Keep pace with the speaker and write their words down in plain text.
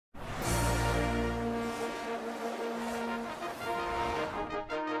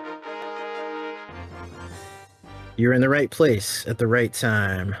You're in the right place at the right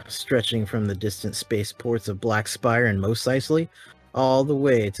time, stretching from the distant spaceports of Black Spire and Mos Eisley, all the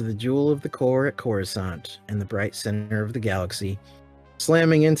way to the jewel of the core at Coruscant in the bright center of the galaxy,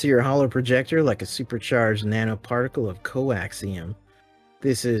 slamming into your hollow projector like a supercharged nanoparticle of coaxium.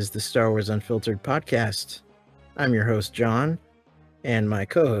 This is the Star Wars Unfiltered podcast. I'm your host, John, and my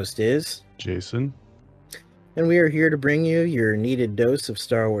co-host is Jason. And we are here to bring you your needed dose of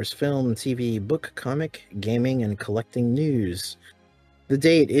Star Wars film, TV, book, comic, gaming, and collecting news. The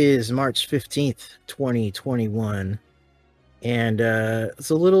date is March 15th, 2021. And it's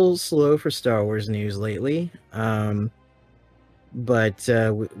a little slow for Star Wars news lately. But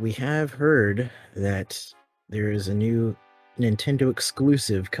we have heard that there is a new Nintendo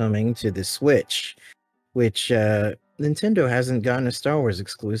exclusive coming to the Switch, which Nintendo hasn't gotten a Star Wars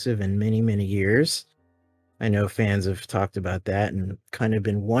exclusive in many, many years. I know fans have talked about that and kind of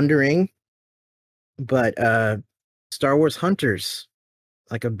been wondering, but Star Wars Hunters,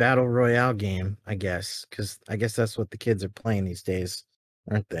 like a battle royale game, I guess, because I guess that's what the kids are playing these days,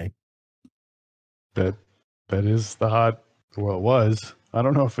 aren't they? That is the hot. Well, it was. I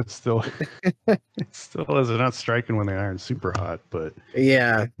don't know if it's still. It still is. They're not striking when the iron's super hot, but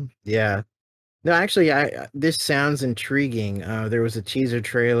yeah. No, actually, this sounds intriguing. There was a teaser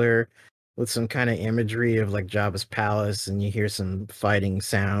trailer with some kind of imagery of like Jabba's palace, and you hear some fighting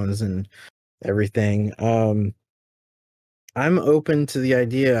sounds and everything. I'm open to the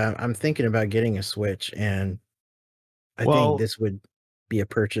idea. I'm thinking about getting a Switch, and I think this would be a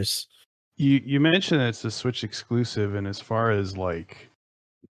purchase. You mentioned it's a Switch exclusive, and as far as like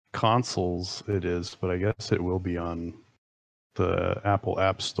consoles, it is, but I guess it will be on the Apple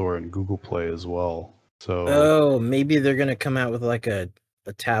App Store and Google Play as well. So maybe they're gonna come out with like a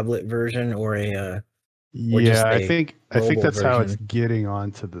tablet version or a yeah, I think that's how it's version. getting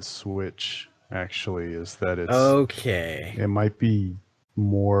onto the Switch. Actually, is that it's okay. It might be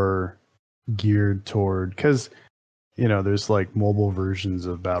more geared toward because there's like mobile versions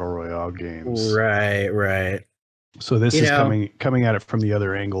of battle royale games, Right. so this is coming at it from the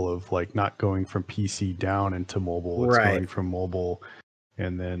other angle of like not going from PC down into mobile. It's going from mobile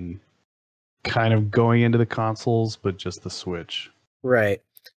and then kind of going into the consoles, but just the Switch. Right.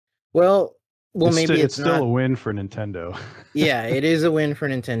 Well, maybe it's still a win for Nintendo. Yeah, it is a win for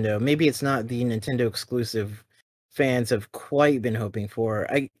Nintendo. Maybe it's not the Nintendo exclusive fans have quite been hoping for.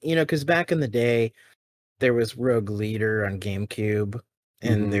 Because back in the day, there was Rogue Leader on GameCube,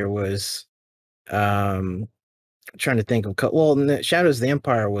 and there was trying to think of Shadows of the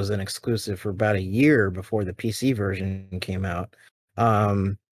Empire was an exclusive for about a year before the PC version came out.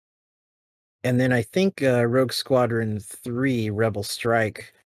 And then I think Rogue Squadron 3 Rebel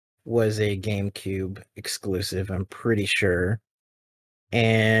Strike was a GameCube exclusive, I'm pretty sure.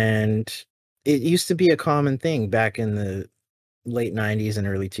 And it used to be a common thing back in the late 90s and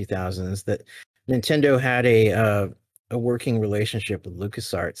early 2000s that Nintendo had a working relationship with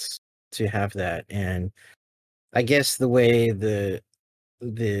LucasArts to have that. And I guess the way the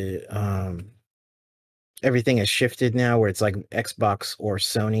everything has shifted now, where it's like Xbox or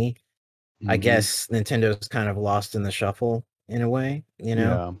Sony, I guess Nintendo's kind of lost in the shuffle in a way,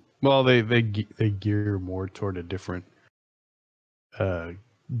 Yeah. Well, they gear more toward a different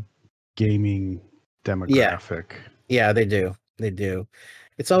gaming demographic. Yeah, they do.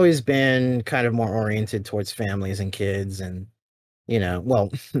 It's always been kind of more oriented towards families and kids, and you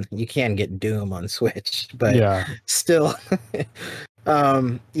can get Doom on Switch, but still.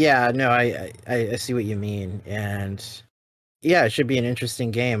 I see what you mean, and yeah, it should be an interesting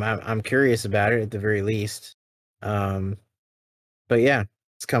game. I'm curious about it at the very least. But yeah,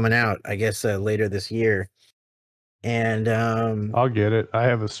 it's coming out, I guess, later this year. And I'll get it. I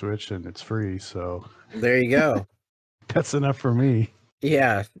have a Switch and it's free, so there you go. That's enough for me.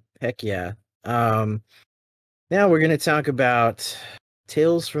 Yeah, heck yeah. Now we're going to talk about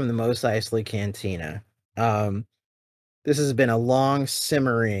Tales from the Mos Eisley Cantina. This has been a long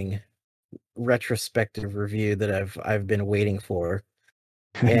simmering retrospective review that I've been waiting for.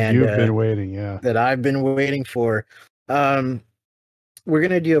 And you've been waiting, yeah. That I've been waiting for. We're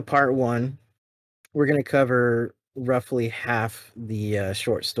going to do a part one. We're going to cover roughly half the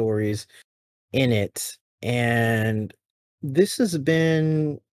short stories in it. And this has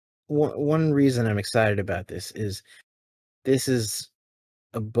been one reason I'm excited about this is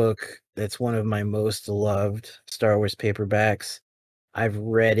a book that's one of my most loved Star Wars paperbacks. I've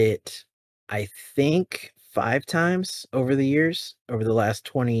read it, I think, 5 times over the last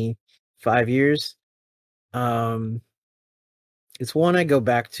 25 years. It's one I go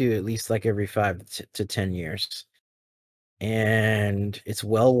back to at least like every 5 to 10 years. And it's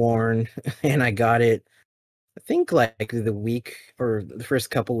well worn, and I got it I think like the week or the first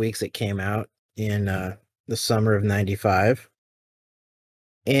couple weeks it came out in the summer of '95.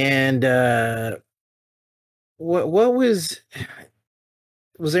 And what was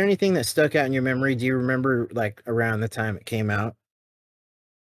there anything that stuck out in your memory? Do you remember like around the time it came out?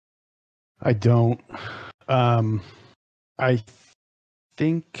 I don't. I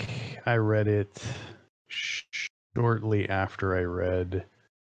think I read it shortly after I read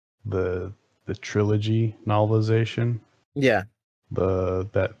the trilogy novelization. Yeah,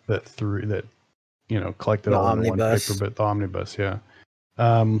 That through that collected the all into one paper, omnibus. but the omnibus, yeah.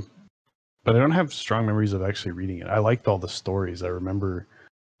 Um, but I don't have strong memories of actually reading it. I liked all the stories. I remember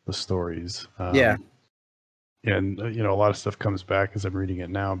the stories. Yeah. And a lot of stuff comes back as I'm reading it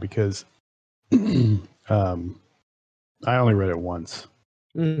now because I only read it once.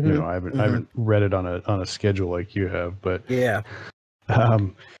 Mm-hmm. I Mm-hmm. haven't read it on a schedule like you have, but Yeah.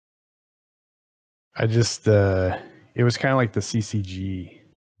 um, I just it was kind of like the CCG,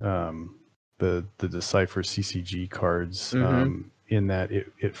 the Decipher CCG cards, Mm-hmm. in that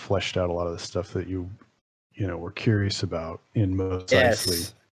it fleshed out a lot of the stuff that you were curious about in Mos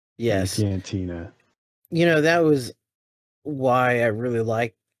Eisley Yes. and the Yes. Cantina. That was why I really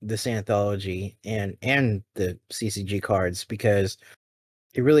like this anthology and the CCG cards, because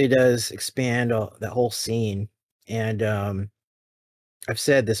it really does expand that whole scene. And I've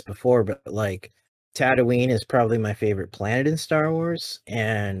said this before, but like Tatooine is probably my favorite planet in Star Wars,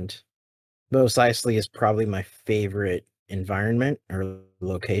 and Mos Eisley is probably my favorite environment or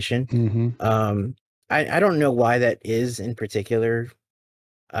location. Mm-hmm. Um, I don't know why that is in particular.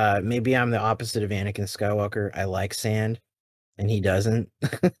 Maybe I'm the opposite of Anakin Skywalker. I like sand, and he doesn't.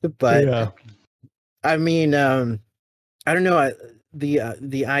 But Yeah. I mean, I don't know.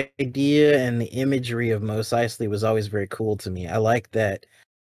 The idea and the imagery of Mos Eisley was always very cool to me. I like that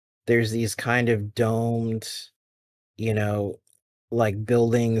there's these kind of domed, you know, like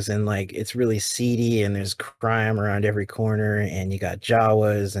buildings, and like it's really seedy and there's crime around every corner, and you got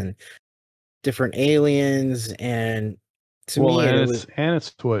Jawas and different aliens, and to Well, me it was and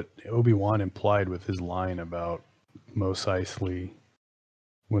it's what Obi-Wan implied with his line about Mos Eisley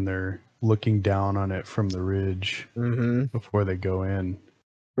when they're looking down on it from the ridge mhm. before they go in.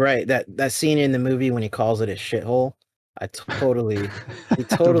 Right, that scene in the movie when he calls it a shithole, I totally he The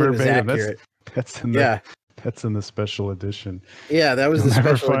totally was verbatim. accurate. That's in the Yeah. that's in the special edition. Yeah, that was You'll the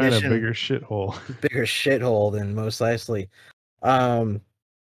never special find a edition, bigger shithole. bigger shithole than Mos Eisley. Um,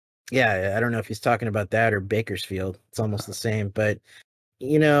 yeah, I don't know if he's talking about that or Bakersfield. It's almost the same, but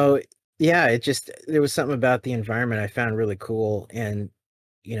you know, yeah, it just there was something about the environment I found really cool, and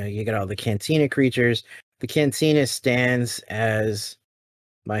you got all the Cantina creatures. The Cantina stands as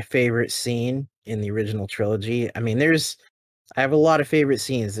my favorite scene in the original trilogy. I mean, I have a lot of favorite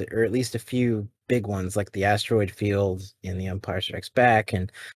scenes, or at least a few big ones, like the asteroid field in The Empire Strikes Back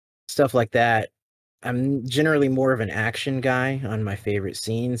and stuff like that. I'm generally more of an action guy on my favorite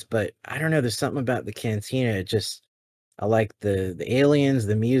scenes, but I don't know. There's something about the Cantina. I like the aliens,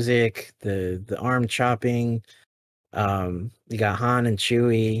 the music, the arm chopping. You got Han and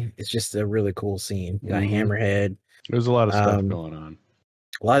Chewie. It's just a really cool scene. You got Mm-hmm. Hammerhead. There's a lot of stuff Um, going on.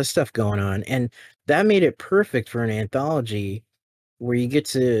 a lot of stuff going on, and that made it perfect for an anthology where you get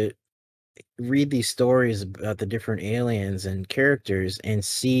to read these stories about the different aliens and characters and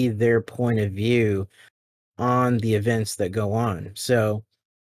see their point of view on the events that go on. So,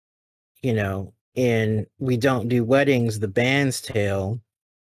 in We Don't Do Weddings, the band's tale,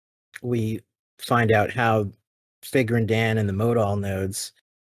 we find out how Figrin Dan and the Modal nodes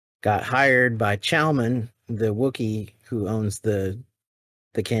got hired by Chalman, the Wookiee who owns the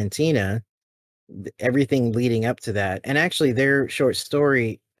cantina, everything leading up to that. And actually their short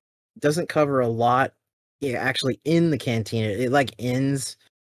story doesn't cover a lot, yeah, actually in the cantina. It like ends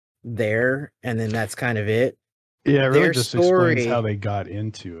there, and then that's kind of it. Yeah, it really Their just explains how story, they got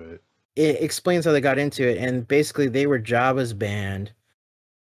into it. it explains how they got into it, and basically they were Jabba's band,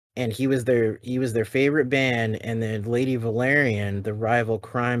 and he was their favorite band, and then Lady Valerian, the rival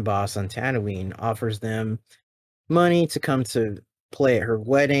crime boss on Tatooine, offers them money to come to play at her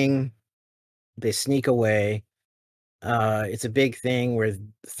wedding. They sneak away. It's a big thing where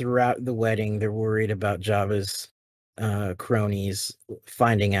throughout the wedding they're worried about Jabba's cronies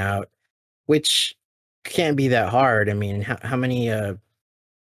finding out, which can't be that hard. I mean, how many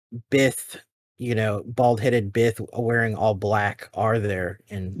Bith, bald-headed Bith wearing all black are there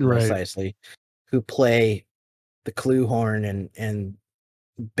in Mos Right. Eisley who play the clue horn and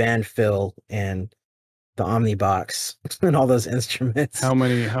band fill and the omnibox and all those instruments. How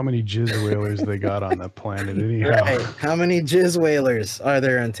many jizz whalers they got on that planet anyhow? Right. How many jizz whalers are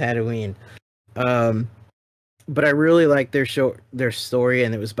there on Tatooine? Um, but I really like their story,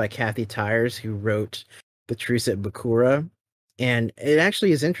 and it was by Kathy Tyers, who wrote The Truce at Bakura. And it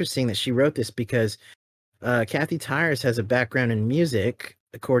actually is interesting that she wrote this because Kathy Tyers has a background in music,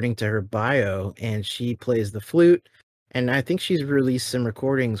 according to her bio, and she plays the flute. And I think she's released some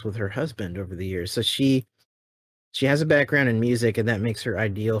recordings with her husband over the years. So she has a background in music, and that makes her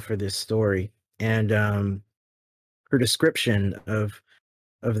ideal for this story. And her description of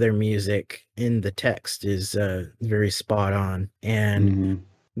their music in the text is very spot on. And Mm-hmm.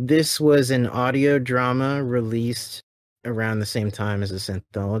 this was an audio drama released around the same time as this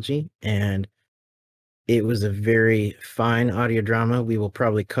anthology, and it was a very fine audio drama. We will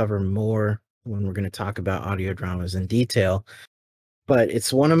probably cover more when we're going to talk about audio dramas in detail, but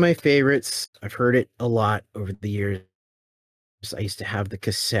it's one of my favorites. I've heard it a lot over the years. I used to have the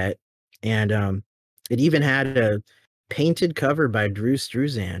cassette, and it even had a painted cover by Drew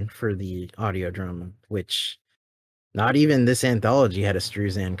Struzan for the audio drama, which not even this anthology had a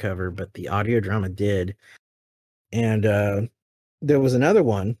Struzan cover, but the audio drama did. And there was another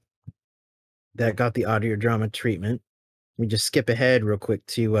one that got the audio drama treatment. We just skip ahead real quick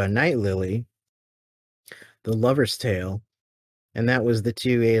to Night Lily, The Lover's Tale. And that was the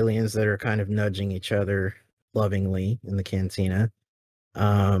two aliens that are kind of nudging each other lovingly in the cantina.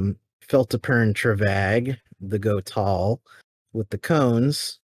 Feltapern Travag, the Go Tall, with the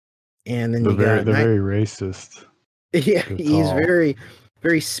cones. And then The you got very racist. Yeah, Go he's tall. very,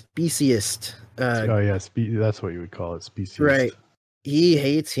 very speciest. Oh yeah, that's what you would call it, speciest. Right. He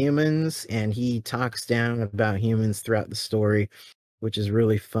hates humans, and he talks down about humans throughout the story, which is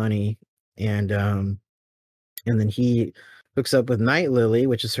really funny. And then he hooks up with Night Lily,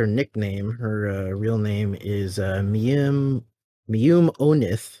 which is her nickname. Her real name is Miyum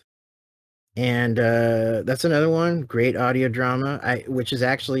Onith. And that's another one, great audio drama, which is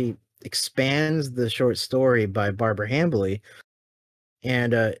actually expands the short story by Barbara Hambly,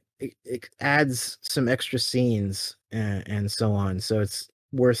 and it adds some extra scenes and so on. So it's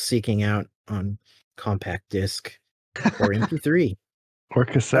worth seeking out on compact disc or MP3 or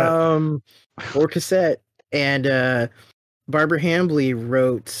cassette. or cassette. And Barbara Hambly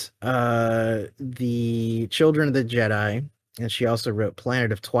wrote the Children of the Jedi, and she also wrote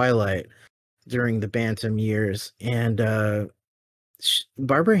Planet of Twilight during the Bantam years. And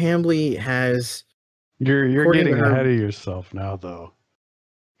Barbara Hambly has You're getting ahead of yourself now, though,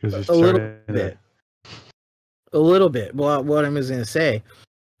 because a little bit. Well, what I was going to say,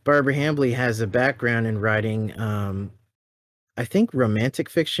 Barbara Hambly has a background in writing, I think, romantic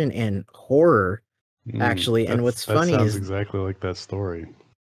fiction and horror, actually. And what's funny sounds is exactly like that story.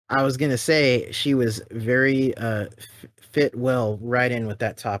 I was going to say she was very fit well right in with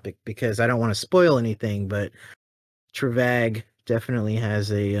that topic, because I don't want to spoil anything, but Travag definitely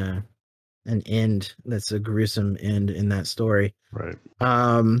has an end that's a gruesome end in that story. Right.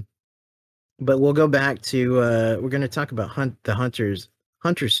 But we'll go back to we're going to talk about the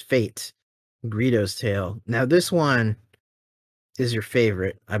Hunter's Fate, Greedo's Tale. Now this one is your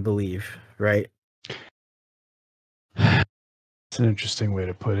favorite, I believe, right? It's an interesting way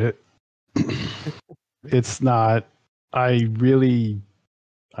to put it. It's not. I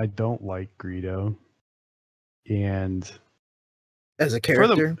don't like Greedo, and as a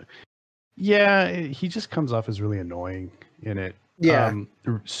character, he just comes off as really annoying in it. Yeah,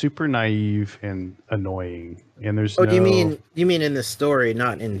 super naive and annoying. And there's you mean in the story,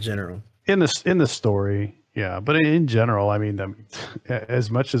 not in general? In the story, yeah, but in general, I mean,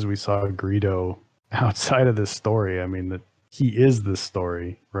 as much as we saw Greedo outside of this story, I mean that he is the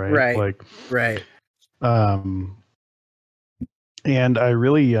story, right? Right. Like, right. And I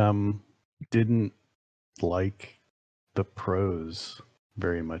really didn't like the prose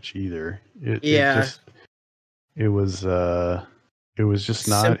very much either. It was just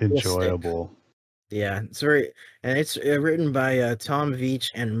not simplistic. Enjoyable. Yeah, it's written by Tom Veitch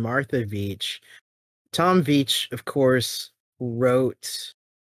and Martha Veitch. Tom Veitch, of course, wrote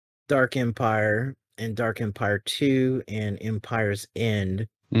Dark Empire and Dark Empire 2 and Empire's End,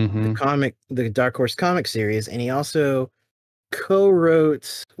 the Dark Horse comic series, and he also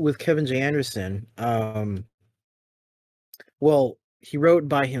co-wrote with Kevin J. Anderson. Well, he wrote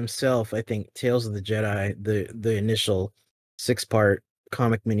by himself, I think, Tales of the Jedi, the initial 6-part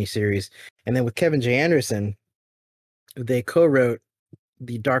comic miniseries, and then with Kevin J. Anderson, they co-wrote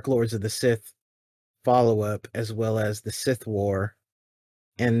the Dark Lords of the Sith follow-up, as well as the Sith War.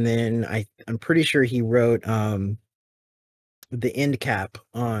 And then I'm pretty sure he wrote the end cap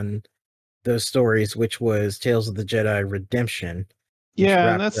on those stories, which was Tales of the Jedi Redemption.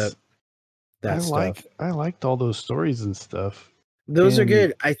 Yeah, and that's I liked all those stories and stuff. Those are And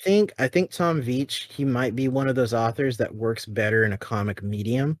good. I think Tom Veitch, he might be one of those authors that works better in a comic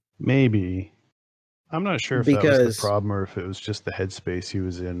medium maybe I'm not sure if that was the because problem or if it was just the headspace he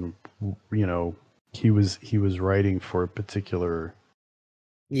was in. You know, he was writing for a particular,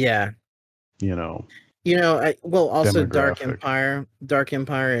 yeah. you know, Also demographic. Dark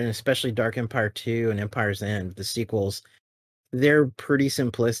Empire, and especially Dark Empire 2 and Empire's End, the sequels, they're pretty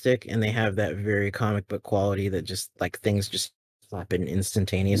simplistic and they have that very comic book quality that just like things just happen Mhm.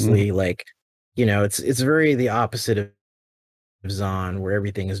 instantaneously. Like, it's very the opposite of Zon, where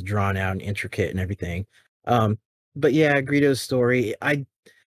everything is drawn out and intricate and everything. Um, but yeah, Greedo's story, I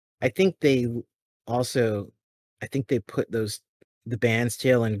think they also I think they put the band's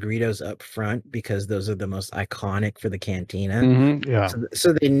tail and Greedos up front because those are the most iconic for the Cantina. Yeah.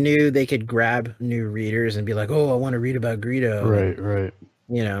 So they knew they could grab new readers and be like, "Oh, I want to read about Greedo," and Right. Right.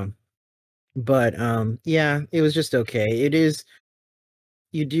 you know. But yeah, it was just okay.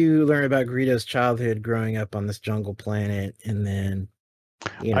 You do learn about Greedo's childhood growing up on this jungle planet, and then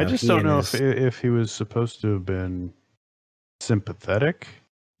I just he don't and know if his if he was supposed to have been sympathetic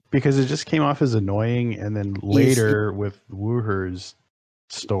because it just came off as annoying, and then he's later with Wooher's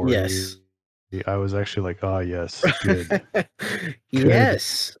story, yes. I was actually like, oh yes, good, good.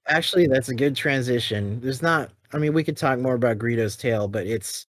 Yes, actually, that's a good transition. There's not. I mean, we could talk more about Greedo's tale, but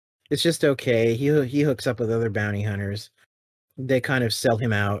it's just okay. He hooks up with other bounty hunters. They kind of sell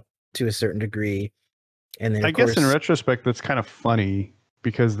him out to a certain degree, and then I of guess in course retrospect, that's kind of funny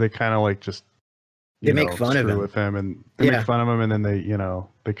because they kind of like just they make fun of screw him. with him and they make Yeah, fun of him, and then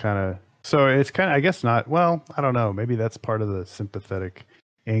they kind of, so it's kind of, I guess not. Well, I don't know. Maybe that's part of the sympathetic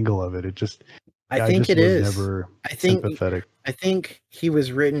angle of it. I I think just it was is. never I think sympathetic. I think he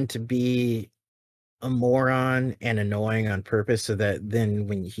was written to be a moron and annoying on purpose, so that then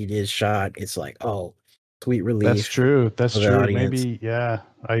when he is shot, it's like, oh, sweet That's relief true. That's for the true. audience. Maybe, yeah.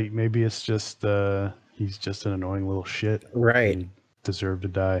 Maybe it's just he's just an annoying little shit and Right. he deserved to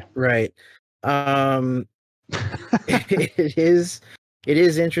die. Right. Um, it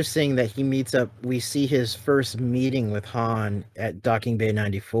is interesting that he meets up. We see his first meeting with Han at Docking Bay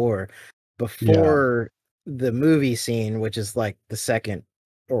 94 Yeah. before the movie scene, which is like the second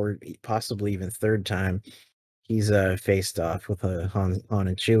or possibly even third time he's faced off with Han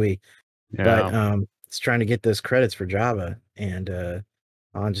and Chewie. But Yeah. it's trying to get those credits for Java, and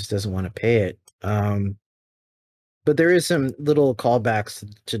Han just doesn't want to pay it. But there is some little callbacks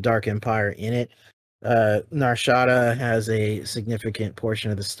to Dark Empire in it. Narshada has a significant portion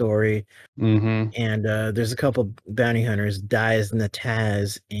of the story, Mm-hmm. and there's a couple bounty hunters, Dies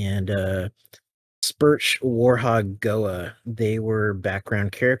Nataz and Spurch Warhog Goa. They were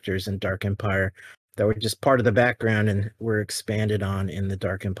background characters in Dark Empire that were just part of the background and were expanded on in the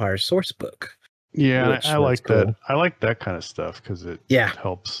Dark Empire source book, Yeah, and I which was like that. cool. I like that kind of stuff because it Yeah,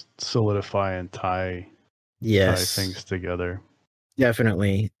 helps solidify and tie yes, things together.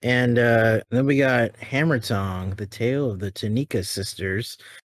 definitely. And then we got Hammer Tong, The Tale of the Tanika Sisters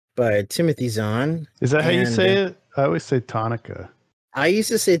by Timothy Zahn. Is that how you And say it? I always say Tonica. I used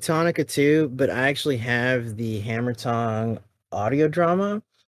to say Tonica too, but I actually have the Hammer Tong audio drama,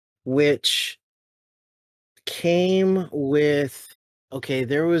 which came with, okay,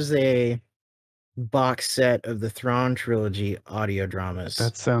 there was a box set of the Thrawn trilogy audio dramas.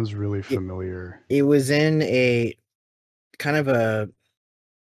 That sounds really It familiar. it was in a kind of a,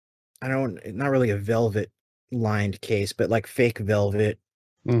 I don't, not really a velvet lined case, but like fake velvet,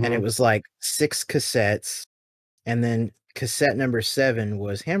 and it Mm-hmm. was like 6 cassettes, and then cassette number 7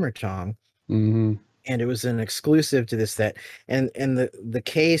 was Hammer Tong, Mm-hmm. and it was an exclusive to this set. And the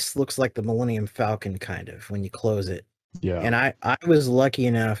case looks like the Millennium Falcon kind of when you close it. Yeah. And I was lucky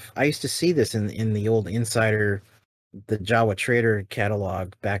enough. I used to see this in the old Insider, the Jawa Trader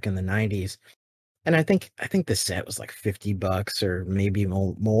catalog back in the 90s. And I think the set was like $50 or maybe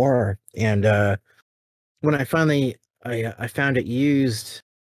more. And when I finally I found it used,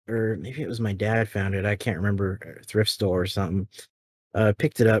 or maybe it was my dad found it. I can't remember, a thrift store or something.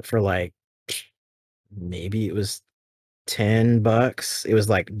 Picked it up for like, maybe it was $10. It was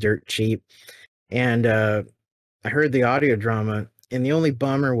like dirt cheap. And I heard the audio drama, and the only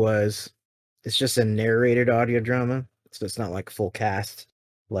bummer was it's just a narrated audio drama. So it's not like full cast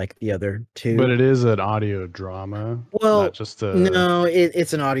like the other But two. it is an audio drama, not Well, just a. no,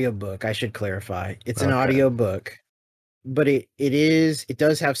 it's an audio book. I should clarify. It's an Okay. audio book, but it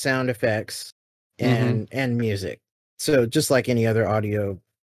does have sound effects Mm-hmm. and music. So just like any other audio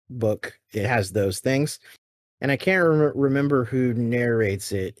book, it has those things. And I can't remember who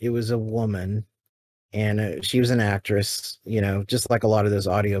narrates it. It was a woman, and she was an actress, just like a lot of those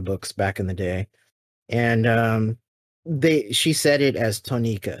audiobooks back in the day. And she said it as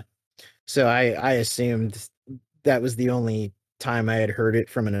Tonika. So I assumed that was the only time I had heard it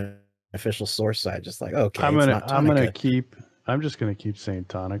from an official source. So I just like, okay, it's not Tonika. I'm just gonna keep saying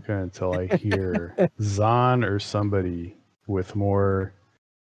Tonica until I hear Zahn or somebody with more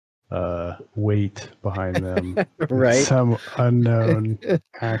weight behind them. Right. Some unknown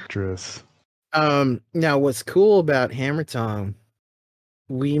actress. Now what's cool about Hammer Tong,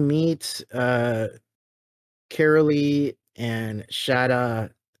 we meet Carolee and Shada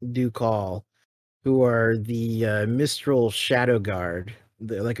Dukal, who are the Mistral Shadow Guard,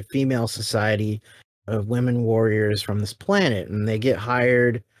 like a female society of women warriors from this planet, and they get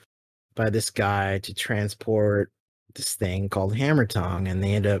hired by this guy to transport this thing called Hammer Tong, and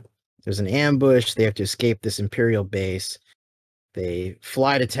they end up, there's an ambush, they have to escape this Imperial base. They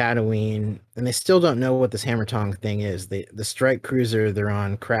fly to Tatooine, and they still don't know what this Hammer Tong thing is. The strike cruiser they're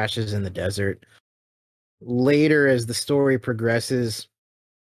on crashes in the desert. Later, as the story progresses,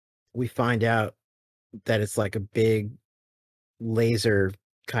 we find out that it's like a big laser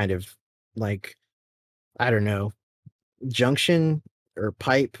kind of, like, I don't know, junction or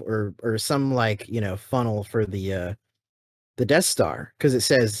pipe or some, like, funnel for the Death Star, because it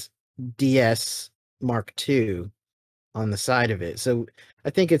says DS Mark II on the side of it. So I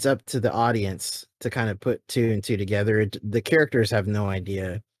think it's up to the audience to kind of put two and two together. The characters have no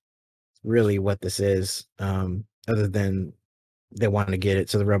idea really what this is, other than they want to get it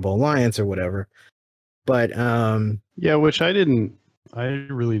to the Rebel Alliance or whatever. But Yeah, which I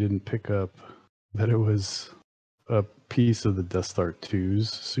really didn't pick up that it was a piece of the Death Star 2's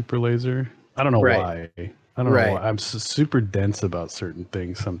super laser. I don't know right, why. I don't know right, why. I'm super dense about certain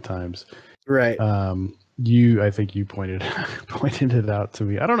things sometimes. right. I think you pointed it out to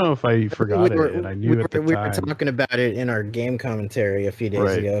me. I don't know if I forgot it and I knew at the We were time. talking about it in our game commentary a few days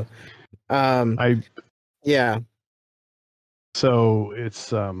Right. ago. I Yeah. So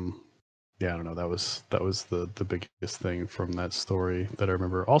it's yeah, I don't know. That was the biggest thing from that story that I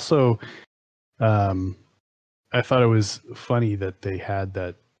remember. Also, I thought it was funny that they had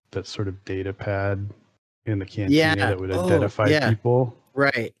that sort of data pad in the cantina Yeah. that would Oh, identify yeah. people.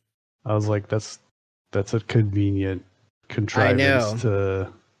 Right. I was like, that's a convenient I contrivance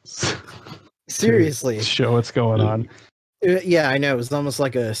know. to Seriously. show what's going on. Yeah, I know. It was almost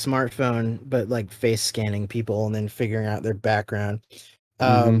like a smartphone, but like face scanning people and then figuring out their background.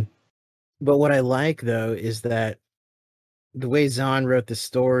 Mm-hmm. Um, but what I like though is that the way Zahn wrote the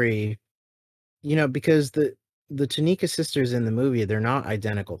story, because the Tanika sisters in the movie, they're not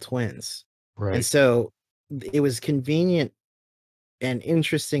identical twins. And Right. so it was convenient and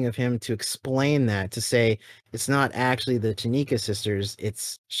interesting of him to explain that, to say it's not actually the Tanika sisters,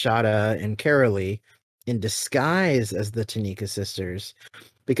 it's Shada and Carolee in disguise as the Tanika sisters.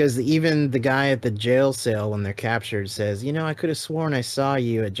 Because even the guy at the jail cell when they're captured says, I could have sworn I saw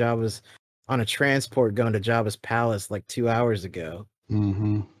you at Jabba's on a transport going to Jabba's palace like 2 hours ago.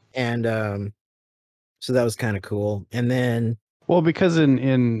 Mm-hmm. And so that was kind of cool. And then Well, because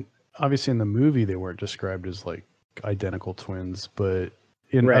in obviously in the movie they weren't described as like identical twins, but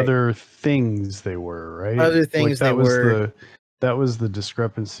in right, other things they were, right? other Like things they were, that was the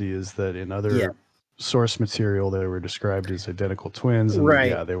discrepancy, is that in yeah, other source material they were described as identical twins, and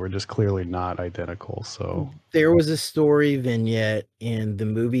right. yeah, they were just clearly not identical. So There was a story vignette in the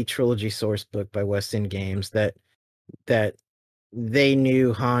movie trilogy source book by West End Games that they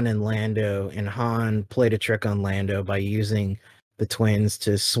knew Han and Lando, and Han played a trick on Lando by using the twins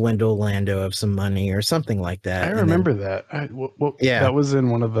to swindle Lando of some money or something like I that. And then, remember that. yeah, That was in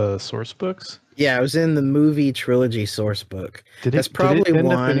one of the source books. yeah, it was in the movie trilogy source book. That's Did it probably end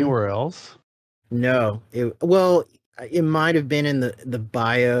up one. anywhere else? No, it might have been in the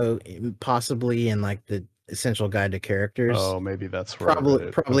bio, possibly in like the essential guide to characters. Oh, maybe that's where I read Probably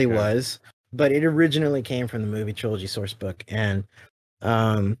it. probably Okay. was, but it originally came from the movie trilogy source book, and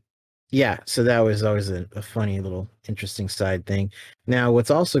um, yeah. So that was always a funny little interesting side thing. Now,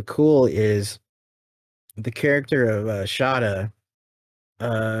 what's also cool is the character of Shada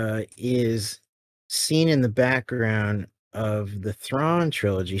is seen in the background of the Thrawn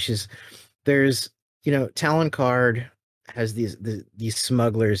trilogy. There's Talon Card has these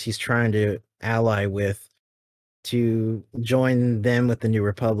smugglers he's trying to ally with to join them with the New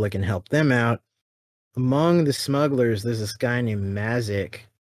Republic and help them out. Among the smugglers, there's this guy named Mazik,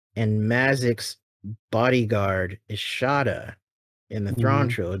 and Mazik's bodyguard is Shada in the Thrawn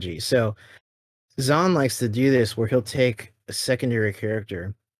Mm-hmm. trilogy. So Zahn likes to do this where he'll take a secondary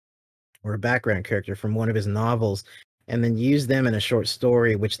character or a background character from one of his novels and then use them in a short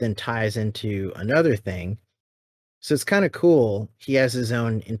story, which then ties into another thing. So it's kind of cool. He has his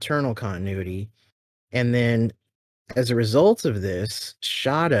own internal continuity. And then as a result of this,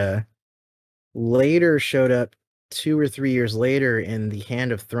 Shada later showed up 2 or 3 years later in the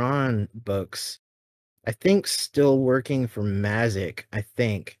Hand of Thrawn books. I think still working for Mazik, I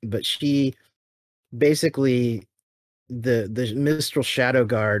think, but she basically the Mistral Shadow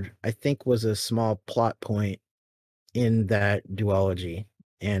Guard, I think, was a small plot point in that duology.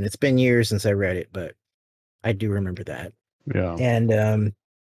 And it's been years since I read it, but I do remember that. Yeah. And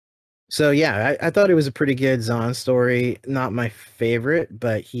so yeah, I thought it was a pretty good Zahn story. Not my favorite,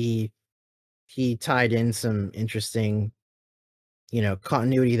 but he tied in some interesting,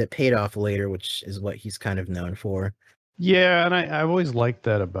 continuity that paid off later, which is what he's kind of known for. Yeah, and I've always liked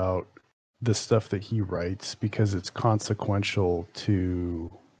that about the stuff that he writes because it's consequential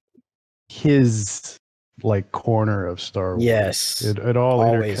to his like corner of Star Wars. Yes, It all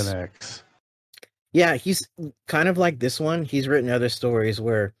always. interconnects. Yeah, he's kind of like this one. He's written other stories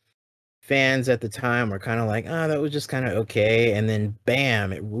where fans at the time were kind of like, oh, that was just kind of okay. And then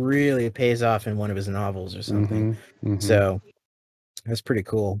bam, it really pays off in one of his novels or something. So that's pretty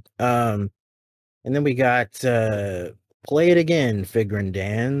cool. And then we got Play It Again, Figrin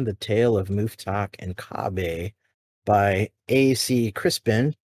Dan, The Tale of Muftak and Kabe by A.C.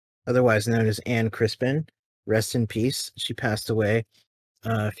 Crispin, otherwise known as Anne Crispin. Rest in peace. She passed away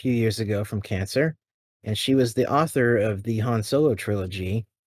a few years ago from cancer. And she was the author of the Han Solo trilogy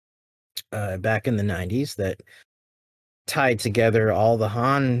back in the 90s that tied together all the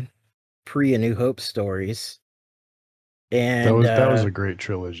Han pre A New Hope stories. And that was a great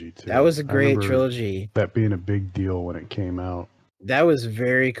trilogy too. That was a I great remember trilogy. that being a big deal when it came out. That was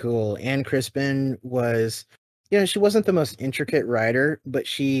very cool. Anne Crispin was, she wasn't the most intricate writer, but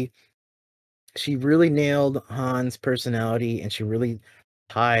she really nailed Han's personality, and she really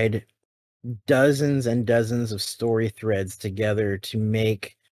tied dozens and dozens of story threads together to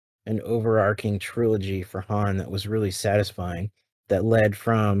make an overarching trilogy for Han that was really satisfying, that led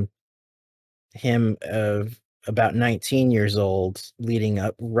from him of about 19 years old leading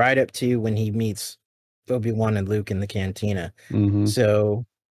up right up to when he meets Obi-Wan and Luke in the Cantina. So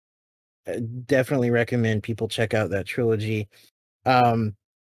definitely recommend people check out that trilogy. Muftak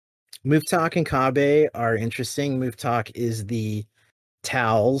and Kabe are interesting. Muftak is the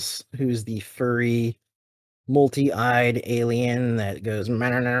Tals, who's the furry, multi-eyed alien that goes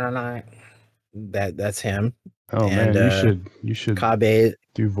that's him. Oh and, man, you should Kabe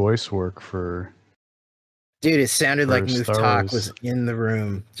do voice work for. Dude, it sounded like Star Muftak was Wars. in the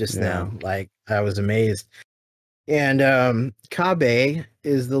room just now. Like, I was amazed. And Kabe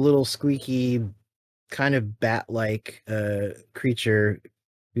is the little squeaky, kind of bat-like creature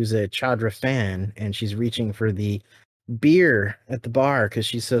who's a Chadra fan, and she's reaching for the beer at the bar because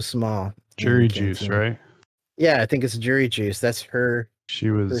she's so small. Jury juice, right? Yeah, I think it's jury juice. That's her.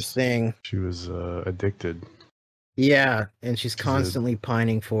 Her thing. She was addicted. Yeah, and she's constantly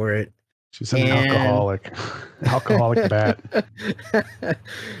pining for it. She's an alcoholic bat.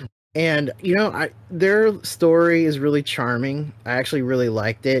 And their story is really charming. I actually really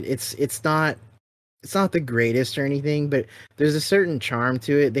liked it. It's not the greatest or anything, but there's a certain charm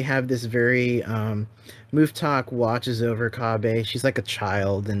to it. They have this very Muftak watches over Kabe. She's like a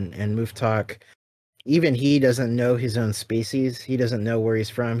child, and Muftak, even he doesn't know his own species. He doesn't know where he's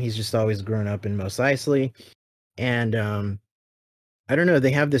from. He's just always grown up in Mos Eisley. And I don't know,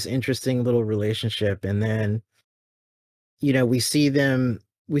 they have this interesting little relationship, and then we see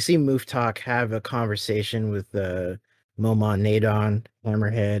Muftak have a conversation with Momon Nadon,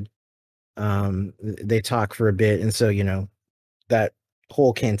 Hammerhead. They talk for a bit, and so that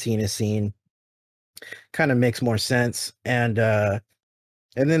whole Cantina scene kind of makes more sense. And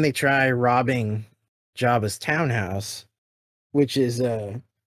then they try robbing Jabba's townhouse, which is there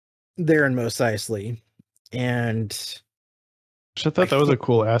in Mos Eisley. And I thought that was a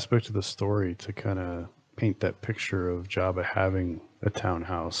cool aspect of the story, to kind of paint that picture of Jabba having a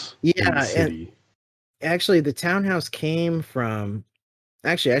townhouse in the city. Actually, the townhouse came from...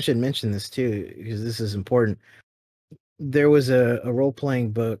 Actually, I should mention this too, because this is important. There was a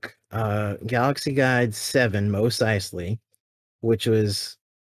role-playing book, Galaxy Guide 7, Mos Eisley, which was...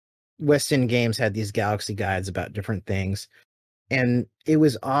 West End Games had these Galaxy Guides about different things. And it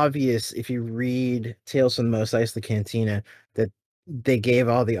was obvious, if you read Tales from the Mos Eisley Cantina, that they gave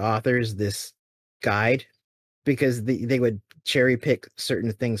all the authors this guide, because they would cherry pick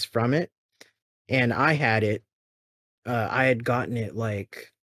certain things from it. And I had it. I had gotten it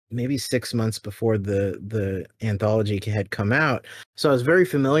like maybe 6 months before the anthology had come out, so I was very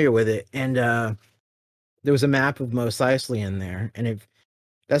familiar with it. And there was a map of Mos Eisley in there, and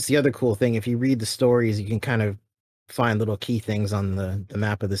that's the other cool thing. If you read the stories, you can kind of find little key things on the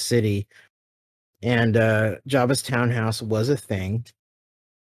map of the city. and Jabba's townhouse was a thing,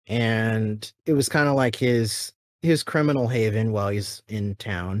 and it was kind of like his criminal haven while he's in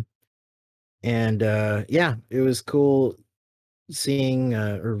town. And yeah, it was cool seeing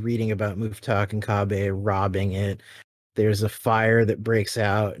or reading about Muftak and Kabe robbing it. There's a fire that breaks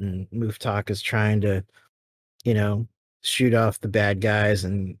out, and Muftak is trying to, you know, shoot off the bad guys,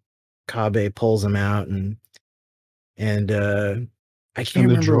 and Kabe pulls them out, and I can't And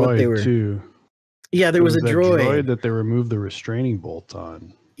the remember what they droid were. too. Yeah, there It was was a that droid droid. that they removed the restraining bolt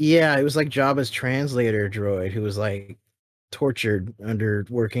on. Yeah, it was like Jabba's translator droid who was like tortured under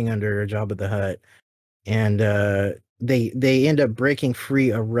working under Jabba the Hutt, and they end up breaking free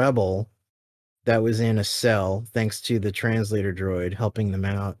a rebel that was in a cell thanks to the translator droid helping them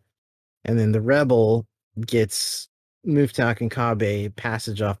out. And then the rebel gets Muftak and Kabe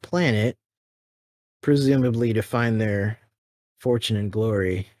passage off planet, presumably to find their fortune and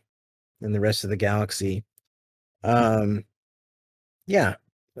glory in the rest of the galaxy. Um, yeah,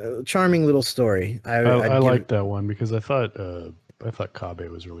 charming little story. I I'd give it. liked that one because I thought Kabe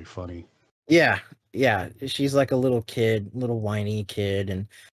was really funny. Yeah, yeah. She's like a little kid, little whiny kid, and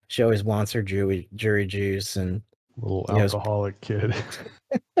she always wants her jury juice, and Little you know, it's, alcoholic kid.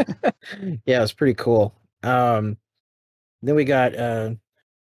 yeah, it's pretty cool. Then we got the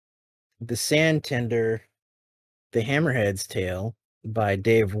Sand Tender, The Hammerhead's Tale by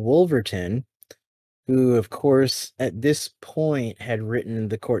Dave Wolverton, who, of course, at this point had written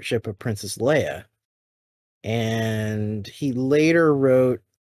The Courtship of Princess Leia. And he later wrote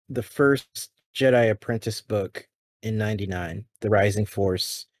the first Jedi Apprentice book in 99, The Rising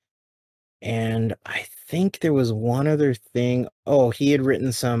Force. And I think there was one other thing. Oh, he had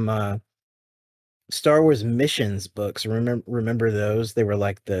written some Star Wars missions books. Remember those? They were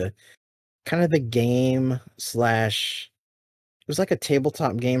like the kind of the game slash, it was like a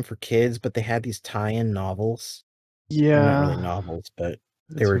tabletop game for kids, but they had these tie-in novels. Or not really Yeah, novels, but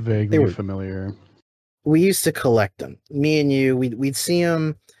they it's were they vaguely were familiar. we used to collect them. Me and you, we'd see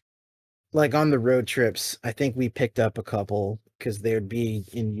them like on the road trips. I think we picked up a couple because they'd be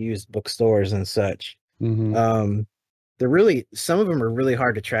in used bookstores and such. Hmm. Um, they're really, some of them are really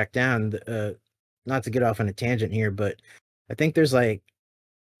hard to track down. Not to get off on a tangent here, but I think there's like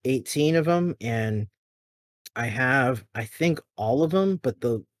 18 of them, and I have, I think, all of them, but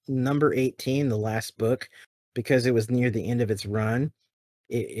the number 18, the last book, because it was near the end of its run,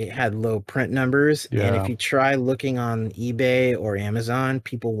 it had low print numbers. And if Yeah. you try looking on eBay or Amazon,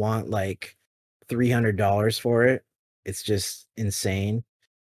 people want like $300 for it. It's just insane.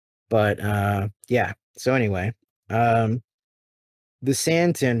 But yeah. So anyway, um, the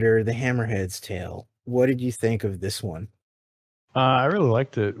Sand Tender, the Hammerhead's Tale. What did you think of this one? I really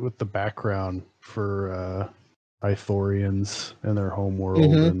liked it with the background for Ithorians and their home world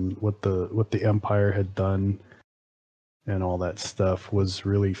Mm-hmm. and what the Empire had done and all that stuff was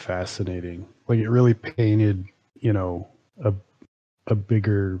really fascinating. Like it really painted, you know, a a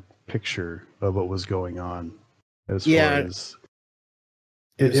bigger picture of what was going on as far Yeah, as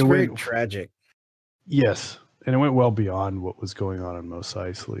it it was very went. tragic. Yes, and it went well beyond what was going on in Mos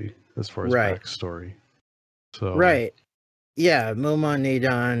Eisley as far as Right. backstory. So Right. Yeah, Momon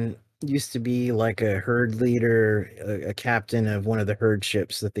Nadon used to be like a herd leader, a captain of one of the herd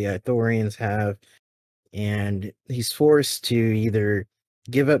ships that the Ithorians have, and he's forced to either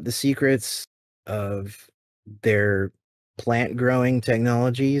give up the secrets of their plant growing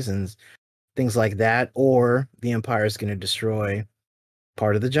technologies and things like that, or the Empire is going to destroy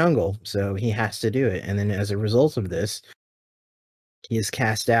part of the jungle. So he has to do it. And then as a result of this, he is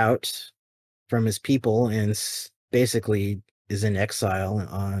cast out from his people and basically is in exile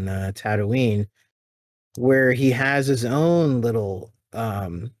on Tatooine, where he has his own little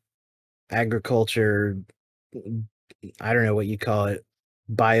agriculture. I don't know what you call it,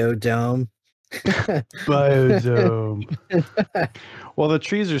 biodome. biodome. Well, the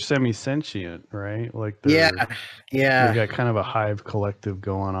trees are semi-sentient, right? Like Yeah, they yeah, got kind of a hive collective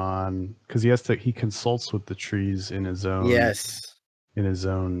going on because he consults with the trees yes, in his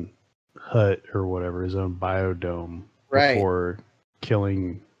own hut or whatever, his own biodome right. before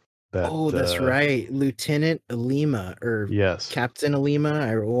killing that. Oh, that's right. Lieutenant Alima or Yes. Captain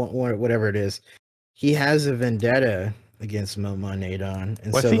Alima or whatever it is. He has a vendetta against Momon Adon,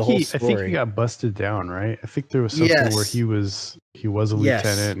 and Well, so the whole I think he story. got busted down, right? I think there was something where Yes, he was a yes.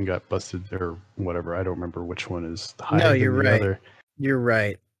 lieutenant and got busted or whatever. I don't remember which one is the No, hive you're and the right. other. You're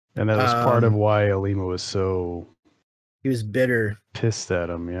right. And that was part of why Alima was so He was bitter. pissed at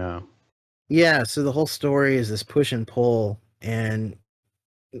him. Yeah. Yeah, so the whole story is this push and pull, and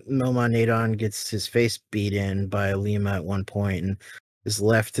Momon Adon gets his face beat in by Alima at one point, and is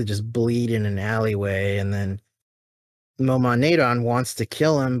left to just bleed in an alleyway, and then Momonadon wants to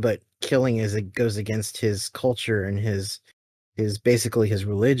kill him, but killing is it goes against his culture and his basically his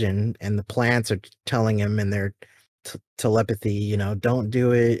religion, and the plants are telling him in their telepathy, don't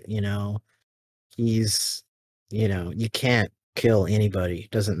do it, he's, you can't kill anybody,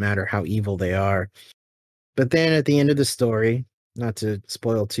 doesn't matter how evil they are. But then at the end of the story, not to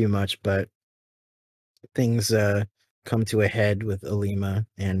spoil too much, but things come to a head with Alima,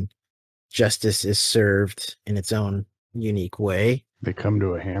 and justice is served in its own unique way. They come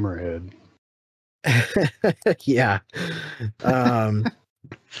to a hammerhead. Yeah.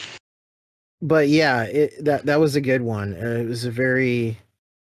 But yeah, that was a good one. It was a very,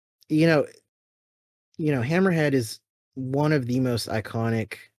 you know, Hammerhead is one of the most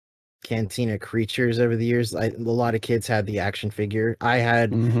iconic Cantina creatures over the years. A lot of kids had the action figure. I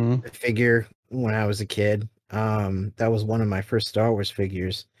had Mm-hmm. a figure when I was a kid. That was one of my first Star Wars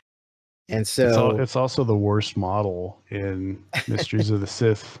figures. And so It's also the worst model in Mysteries of the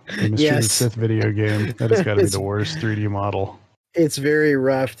Sith, the Mysteries of the yes, Sith video game. That has got to be it's the worst 3D model. it's very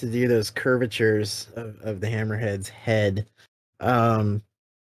rough to do those curvatures of the Hammerhead's head. Um,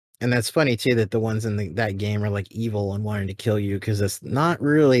 and that's funny too that the ones in that game are like evil and wanting to kill you, because it's not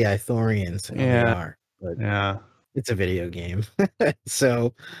really Ithorians. Well, they Yeah, are, but yeah, it's a video game.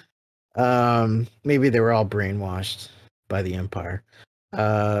 So maybe they were all brainwashed by the Empire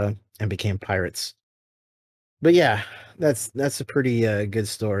and became pirates. But yeah, that's a pretty good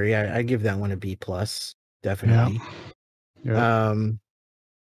story. I give that one a B plus, definitely. yeah. Um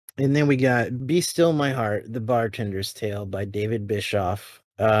and then we got Be Still My Heart, The Bartender's Tale by David Bischoff.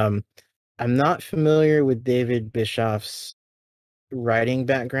 I'm not familiar with David Bischoff's writing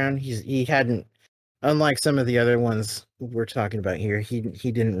background. He hadn't, unlike some of the other ones we're talking about here, he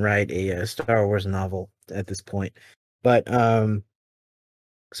didn't write a Star Wars novel at this point. But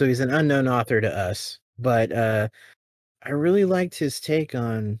so he's an unknown author to us. But I really liked his take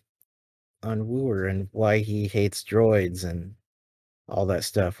on Wooer and why he hates droids and all that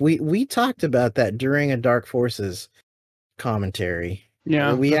stuff. We talked about that during a Dark Forces commentary.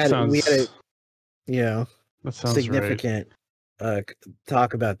 Yeah, We had a that sounds right. significant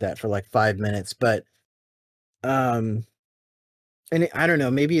talk about that for like 5 minutes, but um and I don't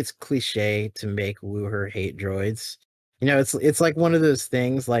know, maybe it's cliche to make Wooher hate droids. It's like one of those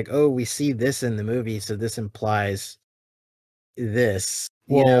things like, oh, we see this in the movie, so this implies this,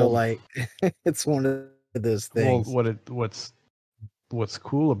 Well, like it's one of those well, things. what's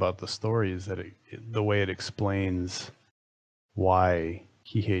cool about the story is that the way it explains why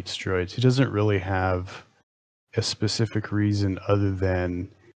he hates droids. He doesn't really have a specific reason other than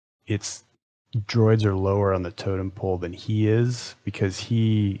it's droids are lower on the totem pole than he is, because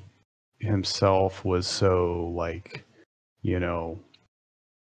he himself was so, like, you know,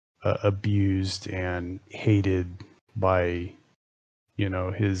 abused and hated by,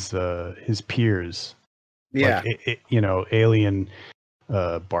 his peers, like, Yeah, alien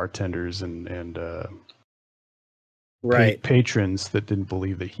bartenders and right. patrons that didn't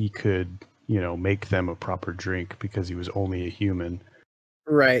believe that he could, make them a proper drink because he was only a human.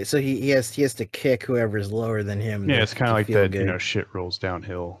 Right. So he has to kick whoever's lower than him Yeah, it's kind of to like feel that, good. shit rolls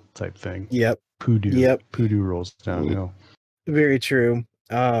downhill type thing. Yep. Poodoo, Yep. poodoo rolls Mm, downhill. very true.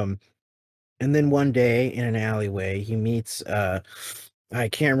 And then one day in an alleyway, he meets I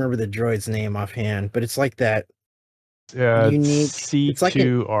can't remember the droid's name offhand, but it's like that Yeah, it's unique, it's like an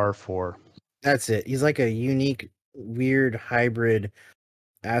C2R4. that's it. He's like a unique, weird hybrid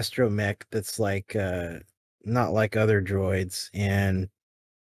astromech that's like not like other droids. And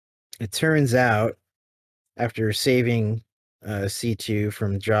it turns out, after saving C2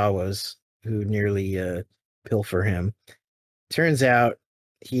 from Jawas who nearly pilfer him, turns out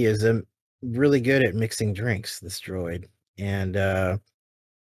he is really good at mixing drinks, this droid. And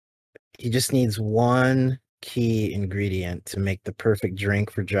he just needs one key ingredient to make the perfect drink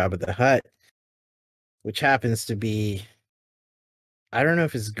for Jabba the Hutt, which happens to be, I don't know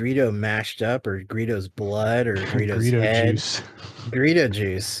if it's Greedo mashed up or Greedo's blood or Greedo's Greedo head. juice. Greedo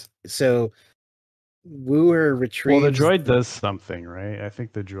juice. So Wooer Well, the retrieves. droid does something, right? I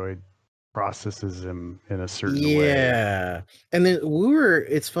think the droid processes him in a certain way. Yeah. And then Wooer,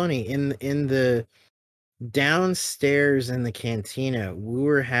 it's funny, in the downstairs in the cantina,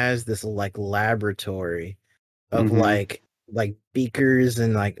 Wooer has this like laboratory of Mm-hmm. like beakers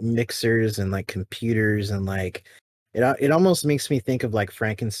and like mixers and like computers, and like it almost makes me think of like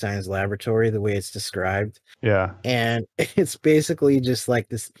Frankenstein's laboratory, the way it's described. Yeah. And it's basically just like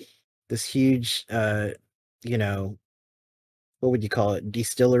this huge you know what would you call it,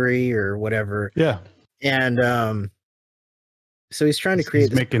 distillery or whatever. Yeah. And So he's trying to create He's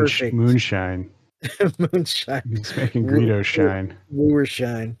this making perfect moonshine. moonshine. He's making Greedo shine. Wooer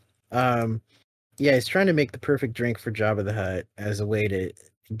shine. Yeah, he's trying to make the perfect drink for Jabba the Hutt as a way to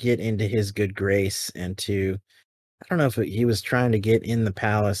get into his good grace and to, I don't know if he was trying to get in the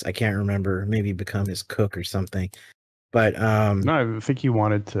palace. I can't remember. Maybe become his cook or something. But No, I think he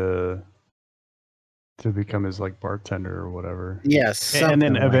wanted to become his like bartender or whatever. yes, And then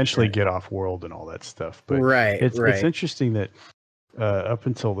something like eventually that. get off world and all that stuff. But Right, it's right. interesting that up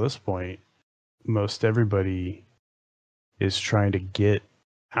until this point, most everybody is trying to get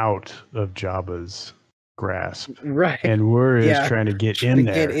out of Jabba's grasp, Right. and Wur is Yeah. trying to get Trying in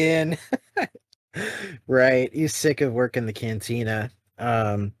to there. get in. Right. He's sick of working the cantina.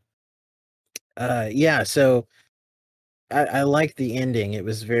 Yeah, so I like the ending. It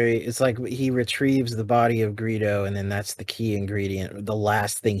was it's like he retrieves the body of Greedo, and then that's the key ingredient, the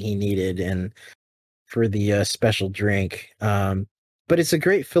last thing he needed, and for the special drink. But it's a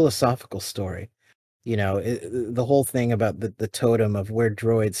great philosophical story. You know, the whole thing about the totem of where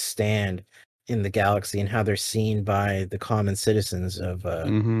droids stand in the galaxy and how they're seen by the common citizens of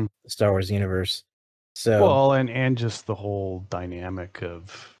Mm-hmm. the Star Wars universe. So Well, and just the whole dynamic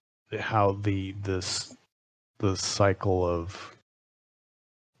of how the cycle of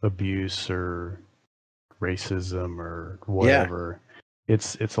abuse or racism or yeah, whatever,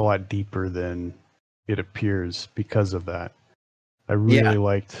 it's a lot deeper than it appears because of that. I yeah,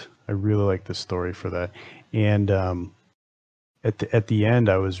 really liked the story for that. And at the end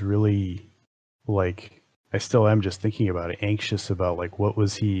I was really like, I still am just thinking about it, anxious about like what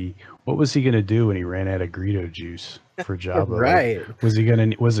was he going to do when he ran out of Greedo juice for Jabba? Like, right, was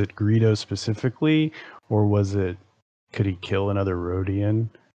it Greedo specifically, or could he kill another Rhodian?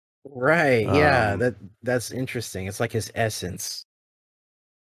 right. Yeah, Um, that's interesting. It's like his essence.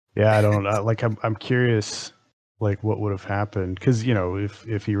 yeah, I don't know. Like, I'm curious, like what would have happened, because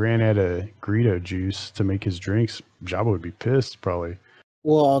if he ran out of Greedo juice to make his drinks, Jabba would be pissed probably.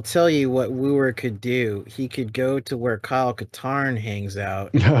 Well, I'll tell you what Wooer could do. He could go to where Kyle Katarn hangs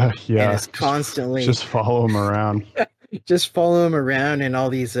out and Yeah, is constantly just follow him around. just follow him around and all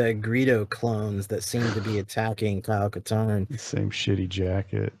these Greedo clones that seem to be attacking Kyle Katarn. Same shitty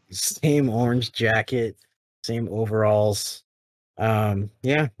jacket. Same orange jacket, same overalls.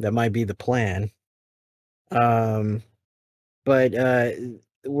 Yeah, that might be the plan. Um, but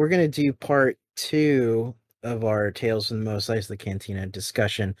we're gonna do part 2 of our Tales from the Mos Eisley Cantina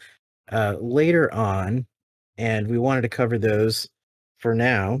discussion later on, and we wanted to cover those for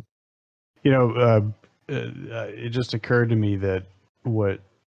now. It just occurred to me that what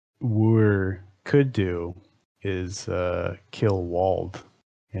Wooer could do is kill Wald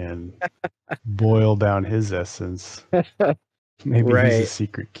and boil down his essence. Maybe he's a Right.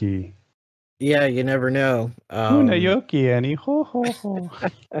 secret key. Yeah, you never know. Unayoki, Annie. Ho, ho, ho.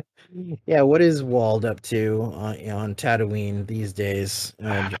 Yeah, what is Wald up to on Tatooine these days?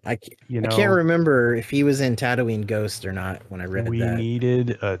 I can't remember if he was in Tatooine Ghost or not when I read We that.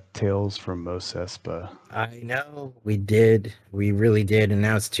 needed a Tales from Mos Espa. I know we did, we really did, and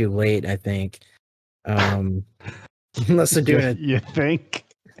now it's too late. I think, unless they're doing You think?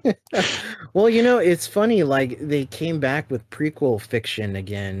 well, it's funny. Like they came back with prequel fiction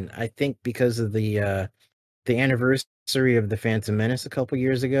again. I think because of the anniversary of the Phantom Menace a couple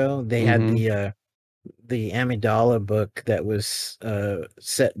years ago, they had the Amidala book that was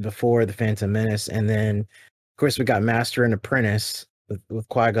set before the Phantom Menace, and then of course we got Master and Apprentice with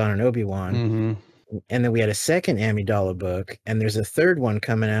Qui-Gon and Obi-Wan, and then we had a second Amidala book, and there's a third one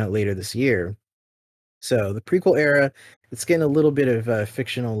coming out later this year. So the prequel era, it's getting a little bit of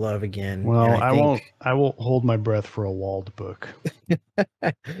fictional love again. Well, and I think I won't hold my breath for a Wald book.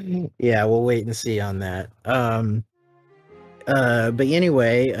 yeah, we'll wait and see on that. But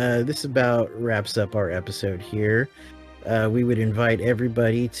anyway, this about wraps up our episode here. We would invite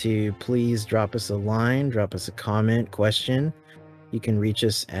everybody to please drop us a line, drop us a comment, question. You can reach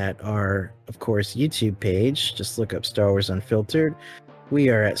us at our, of course, YouTube page. Just look up Star Wars Unfiltered. We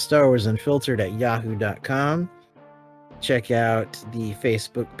are at StarWarsUnfiltered@yahoo.com. Check out the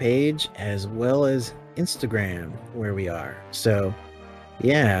Facebook page as well as Instagram, where we are. So,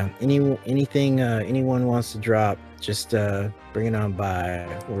 yeah, anything anyone wants to drop, just bring it on by.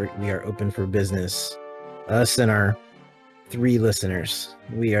 We are open for business. Us and our 3 listeners,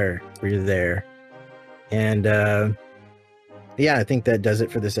 we're there. And yeah, I think that does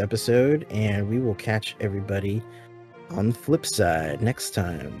it for this episode, and we will catch everybody on the flip side next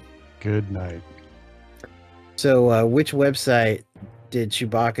time. Good night. So, which website did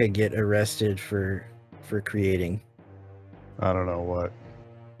Chewbacca get arrested for creating? I don't know what.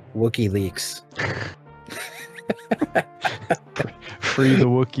 WikiLeaks. Free the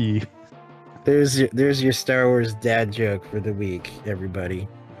Wookiee. There's your Star Wars dad joke for the week, everybody.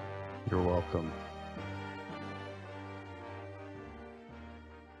 You're welcome.